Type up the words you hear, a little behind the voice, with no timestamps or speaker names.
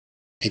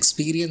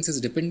experience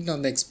is dependent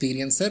on the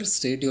experiencer.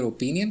 State your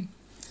opinion.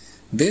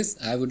 This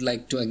I would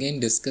like to again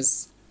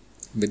discuss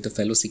with the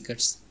fellow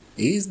seekers.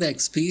 Is the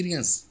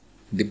experience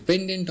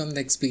dependent on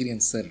the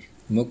experiencer?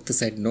 Mukta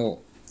said no.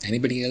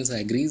 Anybody else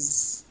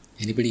agrees?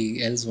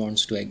 Anybody else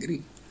wants to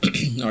agree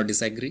or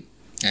disagree?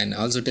 And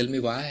also tell me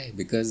why.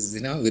 Because,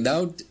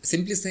 without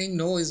simply saying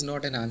no is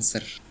not an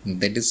answer.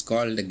 That is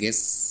called a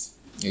guess.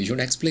 You should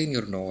explain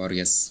your no or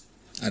yes.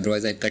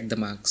 Otherwise, I cut the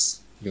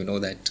marks. You know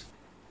that.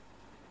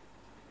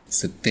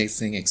 Satya is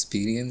saying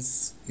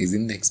experience is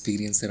in the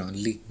experiencer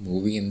only.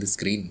 Movie in the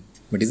screen.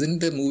 But isn't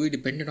the movie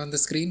dependent on the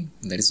screen?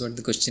 That is what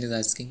the question is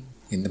asking.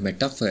 In the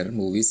metaphor,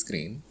 movie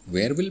screen,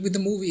 where will be the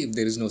movie if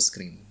there is no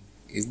screen?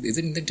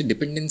 Isn't that a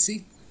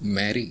dependency?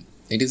 Mary.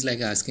 It is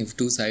like asking if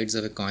two sides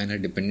of a coin are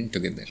dependent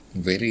together.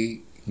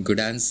 Very good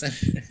answer.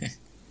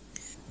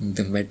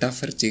 The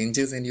metaphor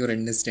changes and your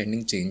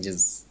understanding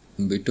changes.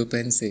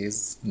 Bitupen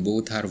says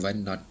both are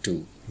one, not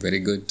two. Very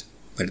good.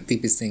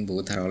 Pardeep is saying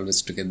both are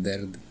always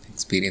together. The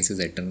experience is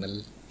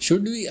eternal.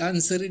 Should we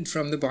answer it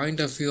from the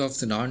point of view of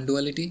the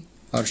non-duality,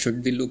 or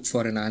should we look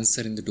for an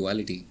answer in the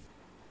duality?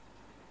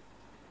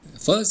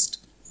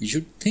 First, you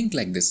should think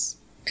like this.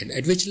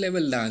 At which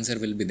level the answer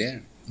will be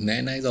there?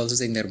 Naina is also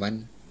saying they're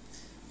one.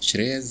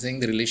 Shreya is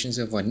saying the relations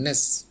of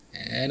oneness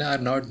and are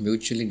not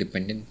mutually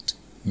dependent.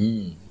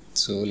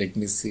 So let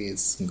me see,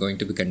 it's going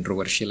to be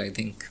controversial, I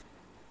think.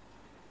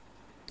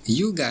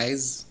 You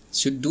guys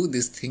should do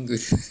this thing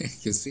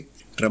with, you see,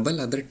 trouble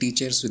other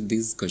teachers with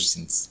these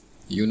questions.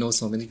 You know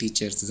so many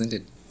teachers, isn't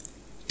it?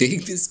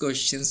 Take these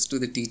questions to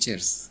the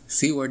teachers.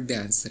 See what they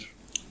answer.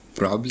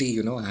 Probably,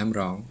 I'm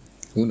wrong.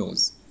 Who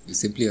knows? You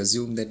simply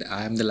assume that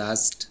I am the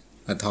last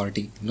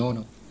authority.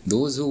 No.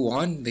 Those who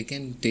want, they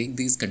can take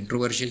these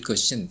controversial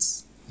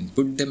questions and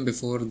put them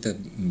before the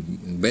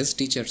best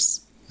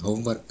teachers.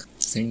 Homework.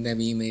 Send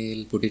them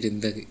email, put it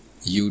in the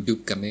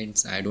YouTube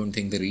comments. I don't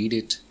think they read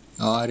it.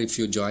 Or if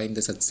you join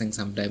the Satsang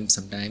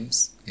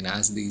sometimes and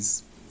ask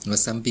these.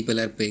 Some people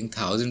are paying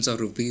thousands of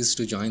rupees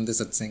to join the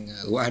Satsang.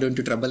 Why don't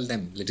you trouble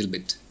them a little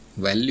bit?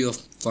 Value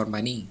for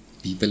money.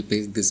 People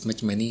pay this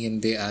much money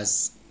and they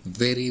ask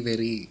very,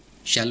 very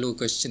shallow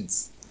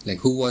questions. Like,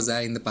 who was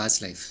I in the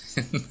past life?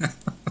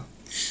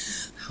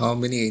 How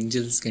many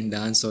angels can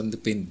dance on the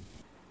pin?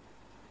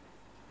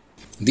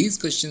 These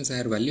questions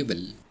are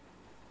valuable.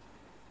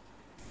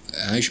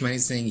 Ayushman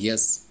is saying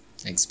yes,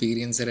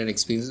 experiencer and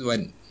experience is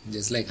one.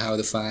 Just like how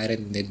the fire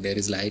and there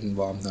is light and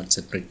warmth, not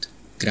separate.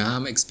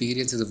 Gram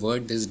experience is a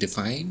word that is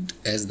defined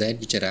as that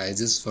which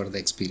arises for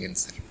the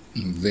experiencer.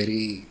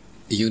 Very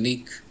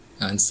unique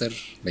answer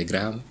by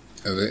Gram.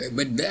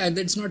 But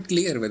that's not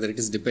clear whether it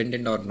is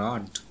dependent or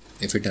not.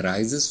 If it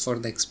arises for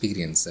the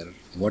experiencer,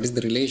 what is the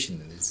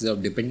relation? Is it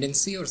of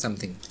dependency or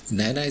something?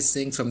 Naina is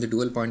saying from the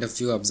dual point of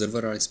view,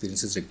 observer or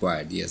experience is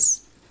required.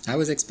 Yes. I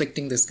was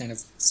expecting this kind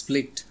of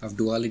split of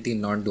duality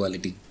and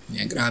non-duality.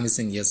 Graham is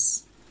saying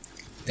yes,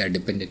 they are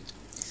dependent.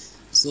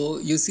 So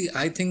you see,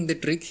 I think the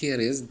trick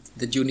here is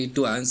that you need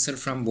to answer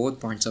from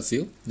both points of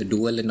view, the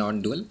dual and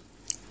non-dual,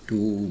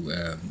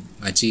 to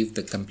achieve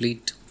the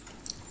complete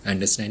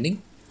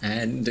understanding.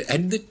 And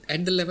at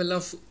the level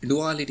of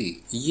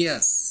duality,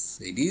 yes,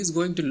 it is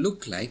going to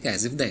look like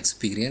as if the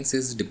experience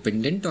is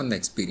dependent on the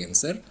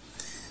experiencer.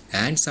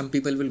 And some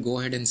people will go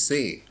ahead and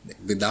say that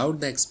without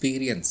the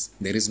experience,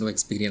 there is no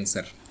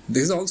experiencer.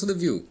 This is also the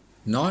view.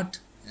 Not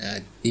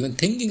even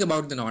thinking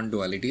about the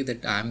non-duality,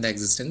 that I am the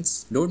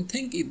existence. Don't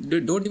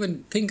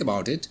even think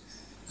about it.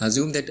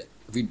 Assume that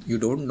you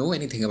don't know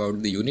anything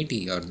about the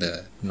unity or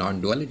the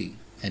non-duality.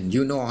 And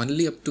you know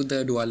only up to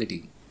the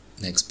duality.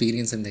 The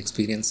experience and the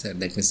experiencer,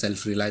 that means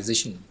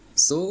self-realization.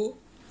 So,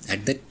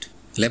 at that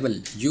level,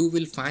 you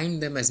will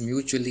find them as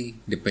mutually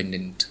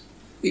dependent.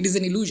 It is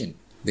an illusion.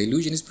 The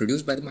illusion is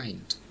produced by the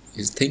mind.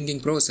 It's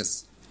thinking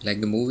process, like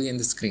the movie and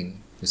the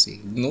screen. You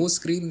see, no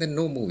screen, then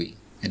no movie.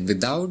 And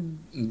without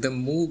the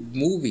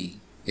movie,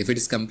 if it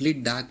is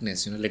complete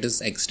darkness, let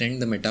us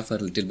extend the metaphor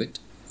a little bit.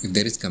 If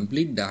there is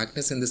complete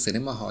darkness in the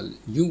cinema hall,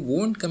 you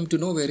won't come to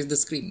know where is the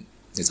screen.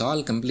 It's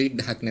all complete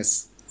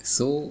darkness.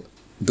 So,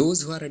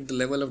 those who are at the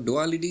level of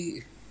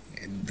duality,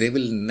 they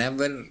will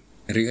never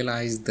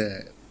realize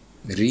the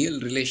real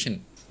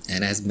relation.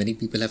 And as many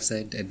people have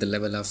said, at the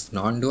level of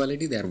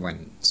non-duality, they are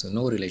one. So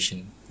no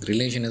relation. The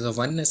relation is of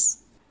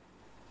oneness.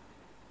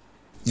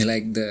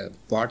 Like the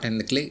pot and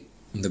the clay,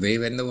 the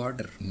wave and the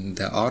water,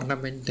 the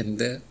ornament and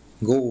the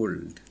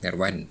gold, they are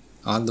one.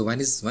 All the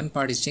one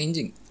part is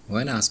changing.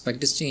 One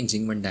aspect is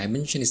changing, one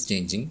dimension is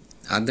changing,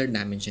 other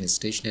dimension is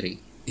stationary.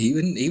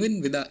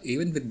 Even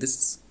with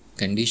this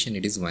condition,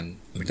 it is one.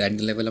 But at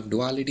the level of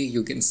duality,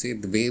 you can say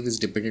the wave is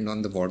dependent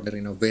on the water.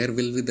 Where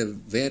will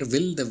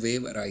the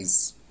wave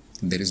arise?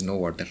 There is no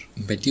water.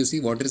 But you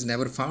see, water is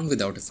never found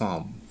without a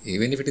form.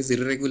 Even if it is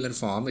irregular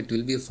form, it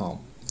will be a form.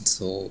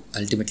 So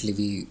ultimately,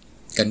 we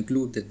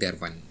conclude that they are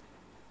one.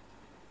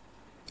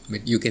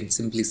 But you can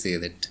simply say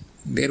that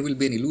there will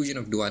be an illusion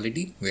of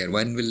duality where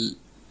one will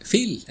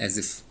feel as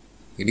if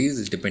it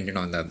is dependent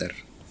on the other.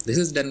 This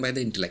is done by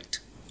the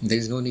intellect. There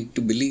is no need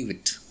to believe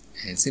it.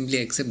 And simply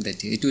accept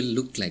that it will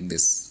look like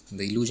this.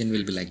 The illusion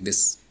will be like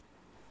this.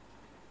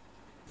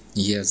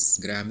 Yes,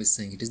 Graham is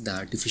saying it is the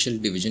artificial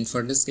division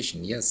for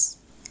discussion. Yes.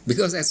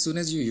 Because as soon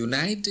as you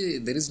unite,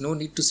 there is no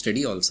need to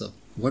study also.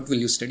 What will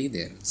you study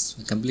there? It's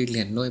completely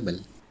unknowable.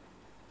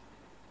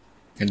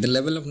 At the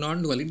level of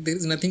non-duality, there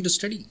is nothing to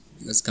study.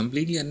 It's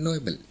completely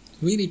unknowable.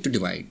 We need to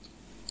divide.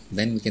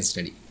 Then we can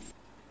study.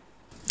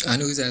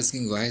 Anu is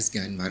asking, why is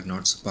Gyanmarg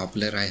not so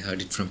popular? I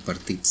heard it from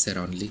Partik sir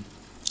only.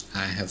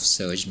 I have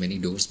searched many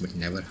doors but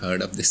never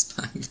heard of this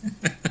path.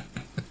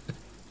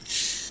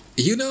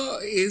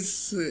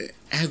 Is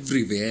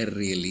everywhere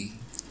really.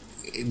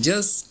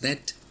 Just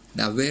that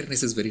the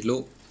awareness is very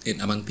low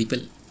among people.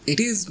 It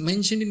is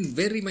mentioned in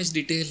very much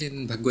detail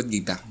in Bhagavad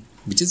Gita,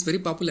 which is very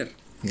popular.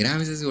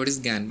 Graham says, what is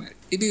Gyanmarg?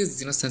 It is,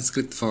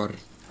 Sanskrit for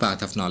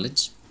path of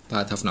knowledge.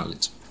 Path of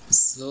knowledge.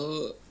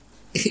 So,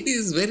 it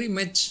is very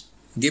much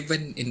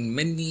given in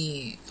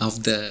many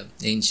of the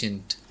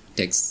ancient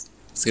texts,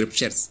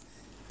 scriptures.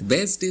 The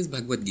best is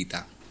Bhagavad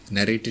Gita,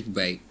 narrated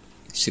by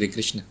Shri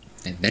Krishna.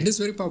 And that is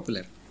very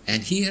popular.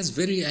 And he has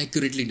very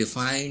accurately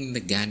defined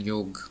the Gyan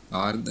Yoga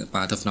or the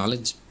path of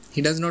knowledge.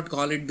 He does not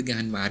call it the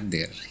Gyan Marg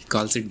there. He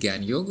calls it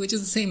Gyan Yoga, which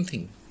is the same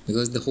thing.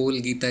 Because the whole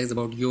Gita is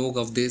about yoga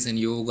of this and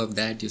yoga of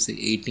that. You say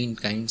 18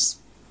 kinds,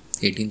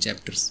 18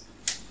 chapters.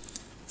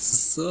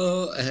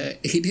 So,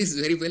 it is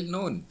very well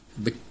known.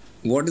 But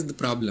what is the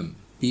problem?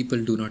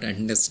 People do not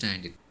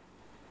understand it.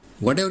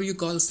 Whatever you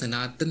call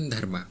Sanatan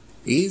Dharma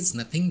is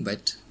nothing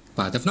but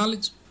path of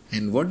knowledge.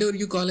 And whatever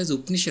you call as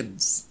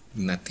Upanishads,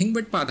 nothing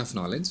but path of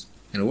knowledge.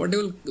 And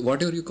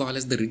whatever you call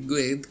as the Rig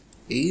Veda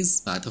is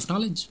path of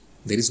knowledge.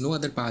 There is no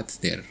other path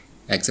there,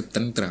 except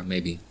Tantra,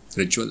 maybe,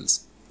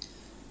 rituals.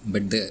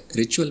 But the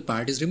ritual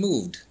part is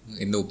removed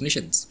in the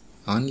Upanishads.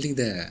 Only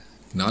the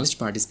knowledge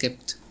part is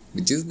kept,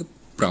 which is the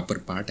proper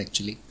part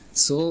actually.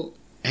 So,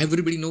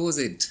 everybody knows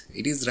it.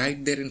 It is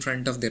right there in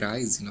front of their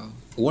eyes,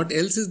 What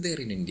else is there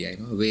in India,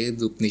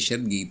 Veda,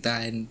 Upanishad, Gita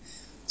and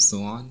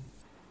so on.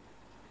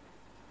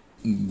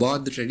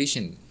 Bodh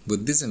tradition,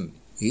 Buddhism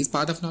is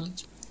path of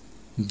knowledge.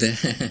 The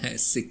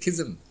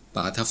Sikhism,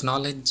 path of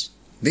knowledge.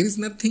 There is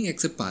nothing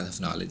except path of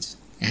knowledge.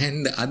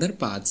 And the other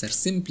paths are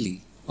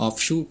simply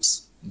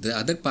offshoots. The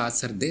other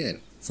paths are there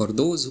for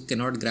those who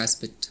cannot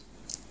grasp it.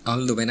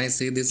 Although when I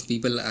say this,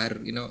 people are,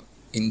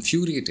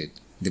 infuriated.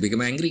 They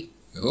become angry.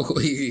 Oh,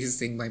 he is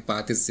saying my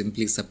path is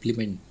simply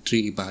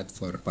supplementary path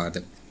for path.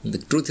 The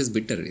truth is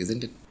bitter,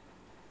 isn't it?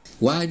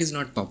 Why it is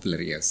not popular?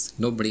 Yes,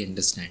 nobody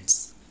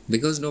understands.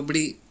 Because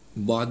nobody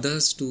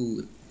bothers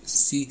to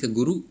seek a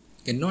guru.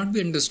 Cannot be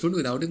understood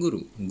without a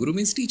guru. Guru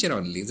means teacher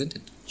only, isn't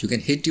it? You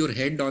can hit your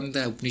head on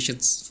the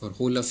Upanishads for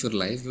whole of your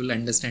life, you will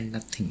understand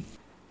nothing.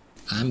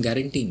 I am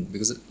guaranteeing,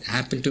 because it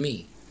happened to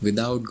me.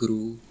 Without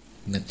guru,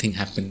 nothing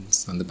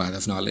happens on the path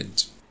of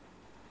knowledge.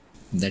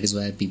 That is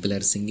why people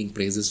are singing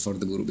praises for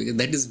the guru, because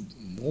that is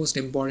most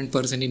important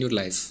person in your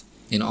life.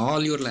 In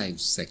all your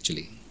lives,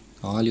 actually.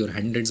 All your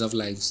hundreds of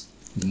lives.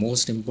 The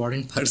most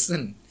important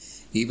person.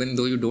 Even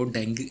though you don't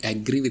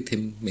agree with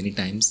him many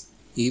times.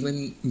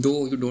 Even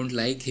though you don't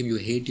like him, you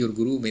hate your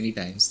guru many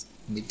times.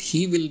 But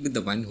he will be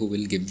the one who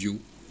will give you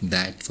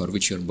that for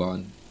which you are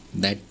born.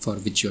 That for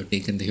which you are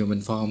taken the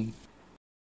human form.